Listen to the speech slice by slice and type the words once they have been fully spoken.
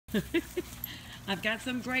I've got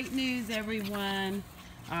some great news, everyone.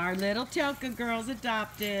 Our little Telka girl's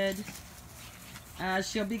adopted.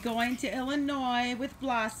 She'll be going to Illinois with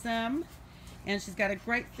Blossom, and she's got a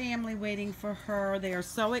great family waiting for her. They are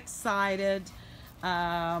so excited.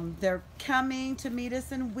 They're coming to meet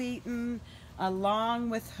us in Wheaton, along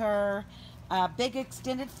with her big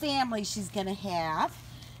extended family she's going to have.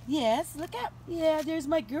 Yes, look up. Yeah, there's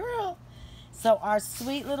my girl. So our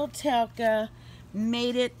sweet little Telka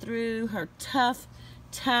made it through her tough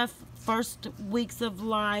first weeks of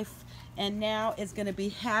life, and now is going to be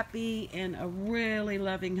happy in a really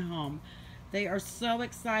loving home. They are so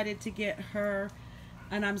excited to get her,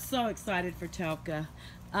 and I'm so excited for Telka.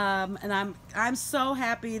 And I'm so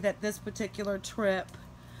happy that this particular trip,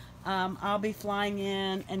 I'll be flying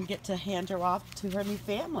in and get to hand her off to her new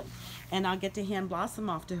family, and I'll get to hand Blossom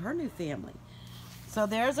off to her new family. So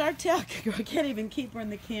there's our Telka girl. I can't even keep her in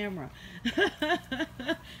the camera.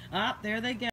 Ah, there they go.